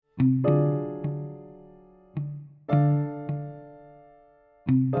Hi,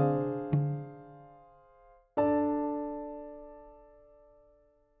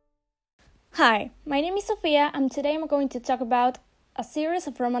 my name is Sofia, and today I'm going to talk about a series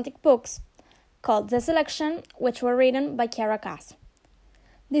of romantic books called The Selection, which were written by Kiera Cass.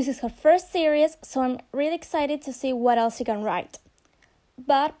 This is her first series, so I'm really excited to see what else she can write.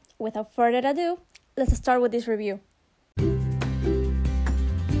 But without further ado, let's start with this review.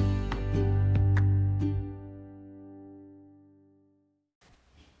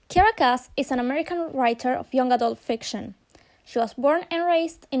 Kiera Cass is an American writer of young adult fiction. She was born and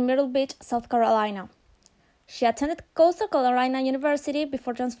raised in Myrtle Beach, South Carolina. She attended Coastal Carolina University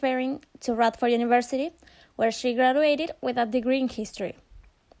before transferring to Radford University, where she graduated with a degree in history.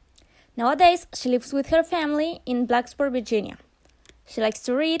 Nowadays, she lives with her family in Blacksburg, Virginia. She likes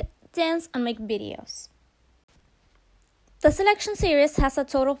to read, dance, and make videos. The Selection series has a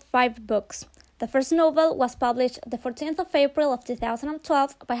total of 5 books. The first novel was published the 14th of April of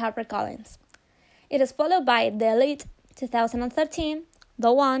 2012 by HarperCollins. It is followed by The Elite 2013,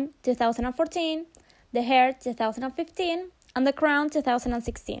 The One 2014, The Heir 2015, and The Crown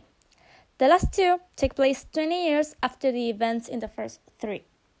 2016. The last 2 take place 20 years after the events in the first 3.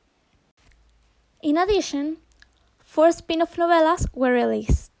 In addition, 4 spin-off novellas were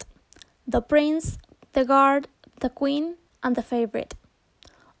released: The Prince, The Guard, The Queen, and The Favorite.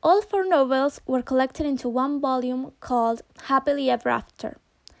 All 4 novels were collected into one volume called Happily Ever After,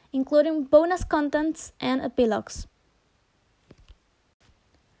 including bonus contents and epilogues.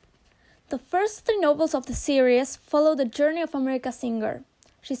 The first 3 novels of the series follow the journey of America's singer.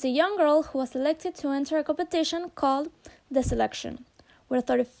 She's a young girl who was selected to enter a competition called The Selection, where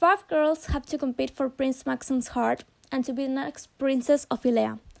 35 girls have to compete for Prince Maxim's heart and to be the next princess of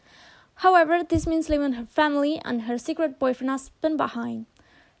Ilea. However, this means leaving her family and her secret boyfriend husband behind.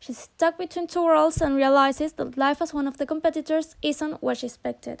 She's stuck between 2 worlds and realizes that life as one of the competitors isn't what she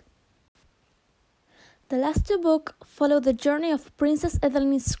expected. The last 2 books follow the journey of Princess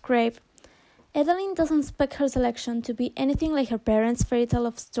Edeline's grave. Edeline doesn't expect her selection to be anything like her parents' fairy tale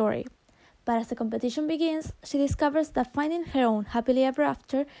of story, but as the competition begins, she discovers that finding her own happily ever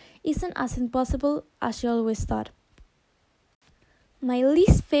after isn't as impossible as she always thought. My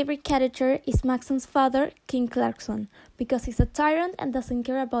least favorite character is Maxon's father, King Clarkson, because he's a tyrant and doesn't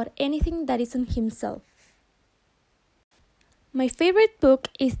care about anything that isn't himself. My favorite book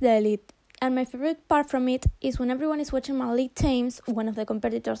is The Elite, and my favorite part from it is when everyone is watching Malik Thames, one of the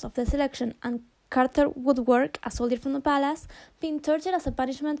competitors of The Selection, and Carter Woodwork, a soldier from the palace, being tortured as a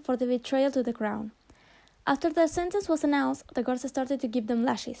punishment for the betrayal to the crown. After their sentence was announced, the guards started to give them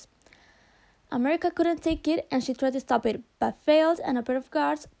lashes. America couldn't take it and she tried to stop it, but failed, and a pair of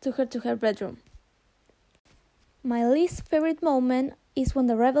guards took her to her bedroom. My least favorite moment is when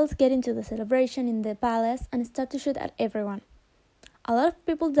the rebels get into the celebration in the palace and start to shoot at everyone. A lot of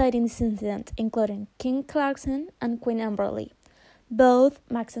people died in this incident, including King Clarkson and Queen Amberley, both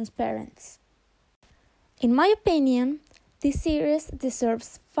Maxon's parents. In my opinion, this series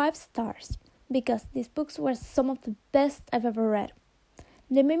deserves 5 stars because these books were some of the best I've ever read.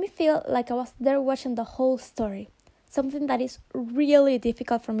 They made me feel like I was there watching the whole story, something that is really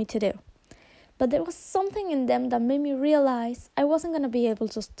difficult for me to do. But there was something in them that made me realize I wasn't going to be able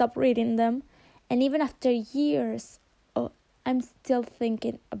to stop reading them, and even after years, I'm still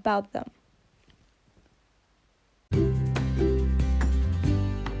thinking about them.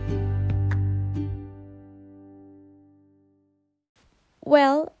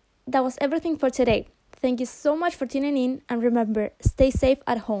 Well, that was everything for today. Thank you so much for tuning in, and remember, stay safe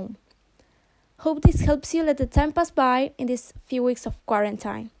at home. Hope this helps you let the time pass by in these few weeks of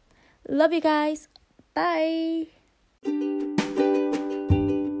quarantine. Love you guys. Bye.